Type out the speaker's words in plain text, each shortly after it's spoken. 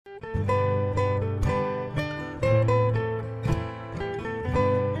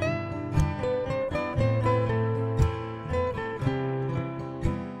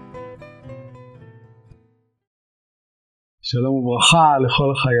שלום וברכה לכל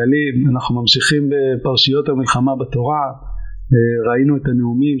החיילים. אנחנו ממשיכים בפרשיות המלחמה בתורה. ראינו את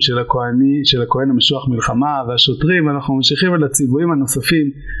הנאומים של הכהן המשוח מלחמה והשוטרים, ואנחנו ממשיכים על הציוויים הנוספים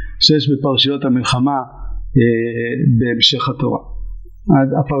שיש בפרשיות המלחמה בהמשך התורה. אז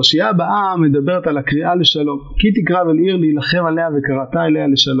הפרשייה הבאה מדברת על הקריאה לשלום. כי תקרא אל עיר להילחם עליה וקראת אליה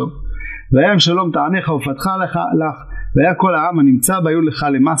לשלום. והיה עם שלום תענך ופתחה לך, והיה כל העם הנמצא בה היו לך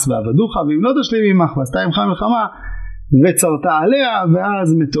למס ועבדוך, ואם לא תשלים עמך ועשתה עמך מלחמה וצרתה עליה. ואז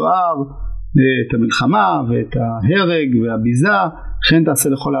מתואר את המלחמה ואת ההרג והביזה, וכן תעשה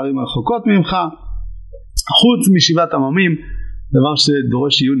לכל הערים הרחוקות ממך, חוץ משבעת עממים, דבר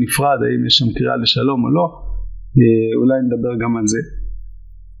שדורש עיון נפרד, האם יש שם קריאה לשלום או לא. אולי נדבר גם על זה.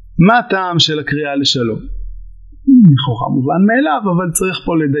 מה הטעם של הקריאה לשלום? לכאורה מובן מאליו, אבל צריך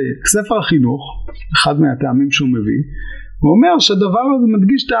פה לדייק. ספר החינוך, אחד מהטעמים שהוא מביא, הוא אומר שהדבר הזה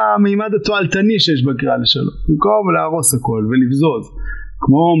מדגיש את המימד התועלתני שיש בקריאה לשלום. במקום להרוס הכל ולבזוז,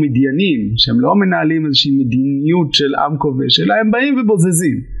 כמו מדיינים, שהם לא מנהלים איזושהי מדיניות של עם כובש, אלא הם באים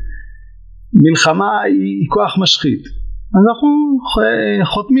ובוזזים. מלחמה היא כוח משחית. אז אנחנו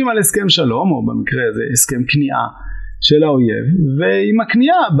חותמים על הסכם שלום, או במקרה הזה הסכם כניעה של האויב, ועם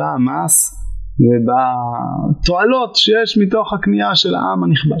הכניעה באה מס ובתועלות שיש מתוך הכניעה של העם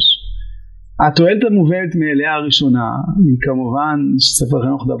הנכבש. התועלת המובנת מאליה הראשונה היא כמובן, שספר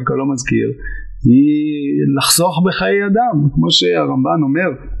החינוך דווקא לא מזכיר, היא לחסוך בחיי אדם, כמו שהרמב"ן אומר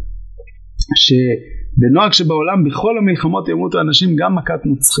שבנוהג שבעולם בכל המלחמות ימותו אנשים גם מכת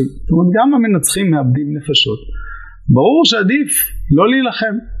נצחים, זאת אומרת גם המנצחים מאבדים נפשות. ברור שעדיף לא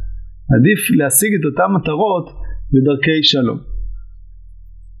להילחם, עדיף להשיג את אותן מטרות בדרכי שלום.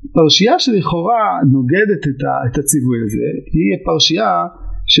 פרשייה שלכאורה נוגדת את הציווי הזה היא פרשייה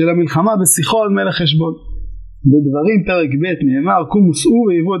של המלחמה בסיחון מלך חשבון. בדברים פרק ב' נאמר קומו סעו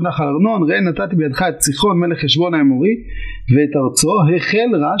והיוו את נחל ארנון, ראה נתתי בידך את סיחון מלך חשבון האמורי ואת ארצו,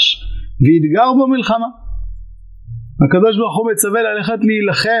 החל רש והתגר בו מלחמה. הקדוש ברוך הוא מצווה ללכת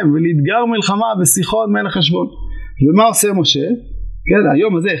להילחם ולהתגר מלחמה בסיחון מלך חשבון. ומה עושה משה? כן,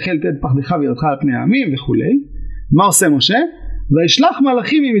 היום הזה החל תת פחדך וירדך על פני העמים וכולי. מה עושה משה? וישלח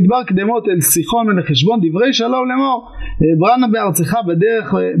מלאכים ממדבר קדמות אל סיחון מלך חשבון דברי שלום לאמור, ברנה בארצך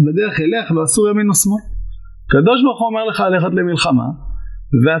בדרך אלך ואסור ימין ושמאל. הקדוש ברוך הוא אומר לך ללכת למלחמה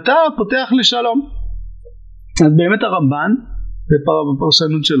ואתה פותח לשלום. אז באמת הרמב"ן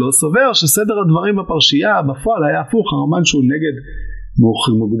בפרשנות שלו סובר שסדר הדברים בפרשייה בפועל היה הפוך. הרמב"ן שהוא נגד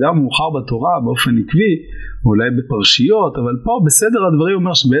מוקדם מאוחר בתורה באופן עקבי, אולי בפרשיות, אבל פה בסדר הדברים הוא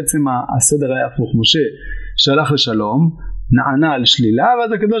אומר שבעצם הסדר היה הפוך. משה שלח לשלום, נענה על שלילה,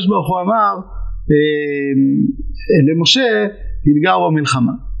 ואז הקדוש ברוך הוא אמר למשה התגר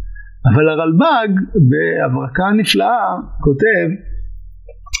במלחמה. אבל הרלב"ג בהברקה הנפלאה כותב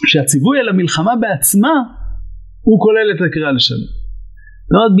שהציווי על המלחמה בעצמה הוא כולל את הקריאה לשלום.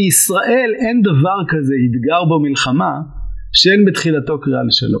 זאת אומרת, בישראל אין דבר כזה התגר במלחמה שאין בתחילתו קריאה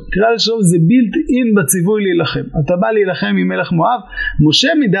לשלום. קריאה לשלום זה בילט אין בציווי להילחם. אתה בא להילחם עם מלך מואב, משה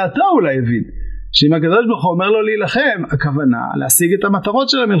מדעתו אולי הבין שאם הקדוש ברוך הוא אומר לו להילחם, הכוונה להשיג את המטרות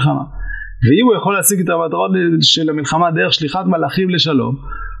של המלחמה. ואם הוא יכול להשיג את המטרות של המלחמה דרך שליחת מלאכים לשלום,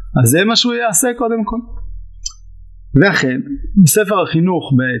 אז זה מה שהוא יעשה קודם כל. ואכן, בספר החינוך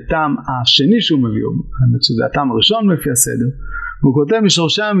בטעם השני שהוא מביא, שזה הטעם הראשון לפי הסדר, הוא כותב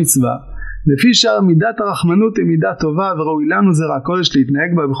משורשי המצווה, לפי שמידת הרחמנות היא מידה טובה וראוי לנו זרע הקודש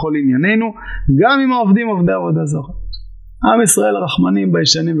להתנהג בה בכל ענייננו, גם אם העובדים עובדי עבודה זרה. עם ישראל רחמנים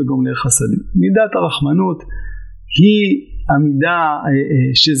ביישנים וגומלי חסדים. מידת הרחמנות היא המידה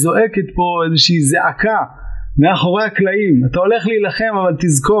שזועקת פה איזושהי זעקה מאחורי הקלעים. אתה הולך להילחם, אבל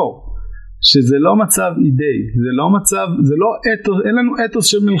תזכור שזה לא מצב אידי, זה לא מצב, זה לא אתוס, אין לנו אתוס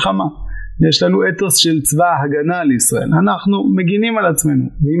של מלחמה. יש לנו אתוס של צבא הגנה לישראל. אנחנו מגינים על עצמנו,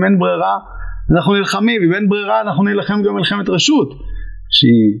 ואם אין ברירה אנחנו נלחמים, ואם אין ברירה אנחנו נלחם גם מלחמת רשות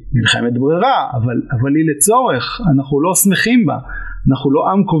שהיא מלחמת ברירה, אבל היא לצורך, אנחנו לא שמחים בה, אנחנו לא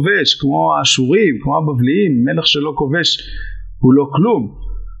עם כובש כמו האשורים, כמו הבבליים. מלך שלא כובש הוא לא כלום.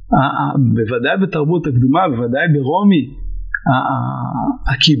 בוודאי בתרבות הקדומה, בוודאי ברומי,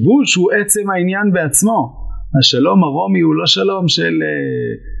 הכיבוש הוא עצם העניין בעצמו. השלום הרומי הוא לא שלום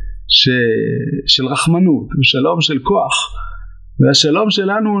של רחמנות, הוא שלום של כוח. והשלום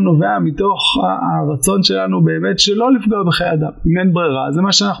שלנו נובע מתוך הרצון שלנו באמת שלא לפגוע בחיי אדם. אם אין ברירה, זה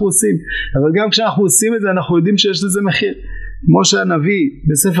מה שאנחנו עושים. אבל גם כשאנחנו עושים את זה, אנחנו יודעים שיש לזה מחיר. כמו שהנביא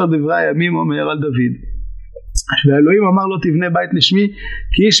בספר דברי הימים אומר על דוד, ואלוהים אמר לו תבנה בית לשמי,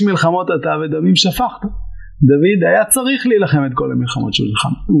 כי איש מלחמות אתה ודמים שפכת. דוד היה צריך להילחם את כל המלחמות שהוא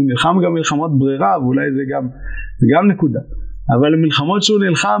נלחם. הוא נלחם גם מלחמות ברירה, ואולי זה גם נקודה. אבל המלחמות שהוא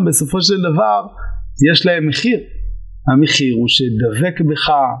נלחם בסופו של דבר יש להם מחיר. המחיר הוא שדבק בך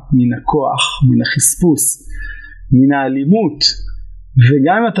מן הכוח, מן החספוס, מן האלימות,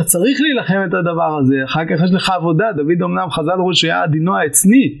 וגם אם אתה צריך להילחם את הדבר הזה, אחר כך יש לך עבודה. דוד אמנם חז"ל אמרו שהוא היה עדינו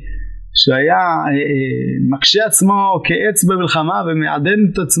העצני, שהיה מקשה עצמו כעץ במלחמה ומעדן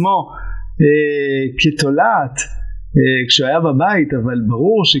את עצמו כתולעת כשהוא היה בבית, אבל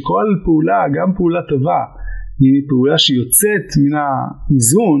ברור שכל פעולה, גם פעולה טובה, היא פעולה שיוצאת מן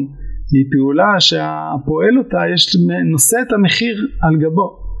האיזון, היא פעולה שהפועל אותה נושא את המחיר על גבו,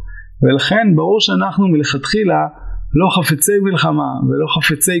 ולכן ברור שאנחנו מלכתחילה לא חפצי מלחמה ולא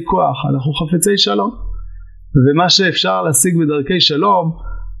חפצי כוח, אנחנו חפצי שלום, ומה שאפשר להשיג בדרכי שלום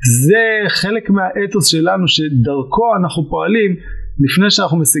זה חלק מהאתוס שלנו, שדרכו אנחנו פועלים לפני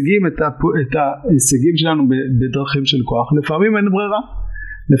שאנחנו משיגים את ההישגים שלנו בדרכים של כוח. לפעמים אין ברירה,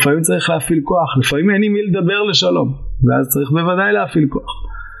 לפעמים צריך להפעיל כוח, לפעמים אין עם מי לדבר לשלום, ואז צריך בוודאי להפעיל כוח,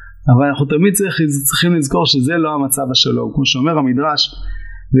 אבל אנחנו תמיד צריכים לזכור שזה לא המצב השלום. כמו שאומר המדרש,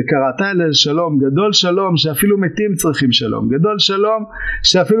 וקראת אל שלום, גדול שלום שאפילו מתים צריכים שלום, גדול שלום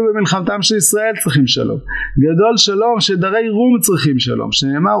שאפילו במלחמתם של ישראל צריכים שלום, גדול שלום שדרי רום צריכים שלום,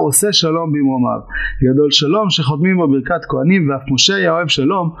 שנאמר עושה שלום במרומיו, גדול שלום שחותמים בו ברכת כהנים, ואף משה היה אוהב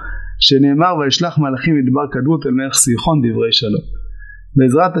שלום, שנאמר וישלח מלאכים מדבר קדמות אל מלך סיחון דברי שלום.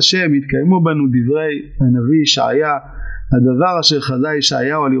 בעזרת השם יתקיימו בנו דברי הנביא ישעיה, הדבר אשר חזה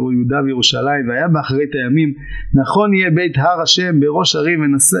ישעיהו על יהודה וירושלים, והיה באחרית הימים נכון יהיה בית הר השם בראש ערים,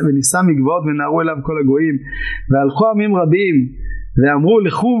 ונישא מגבעות ונערו אליו כל הגויים, והלכו עמים רבים ואמרו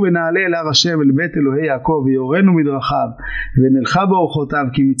לכו ונעלה אל הר השם אל בית אלוהי יעקב, ויורנו מדרכיו ונלכה באורחותיו,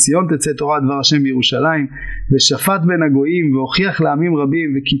 כי מציון תצא תורה דבר השם בירושלים, ושפט בין הגויים והוכיח לעמים רבים,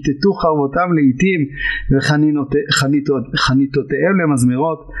 וכיתתו חרבותם לעיתים וחניתותיהם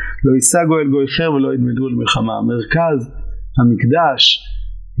למזמרות, לא יישא גוי אל גוי חר ולא ידמדו למלחמה. מרכז המקדש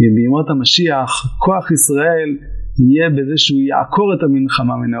בימות המשיח, כוח ישראל יהיה בזה שהוא יעקור את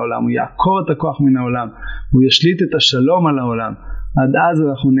המלחמה מן העולם, הוא יעקור את הכוח מן העולם, הוא ישליט את השלום על העולם. עד אז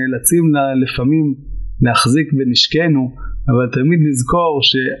אנחנו נאלצים לפעמים להחזיק בנשקנו, אבל תמיד לזכור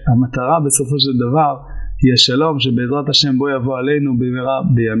שהמטרה בסופו של דבר היא השלום, שבעזרת השם בו יבוא עלינו במהרה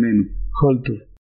בימינו. כל טוב.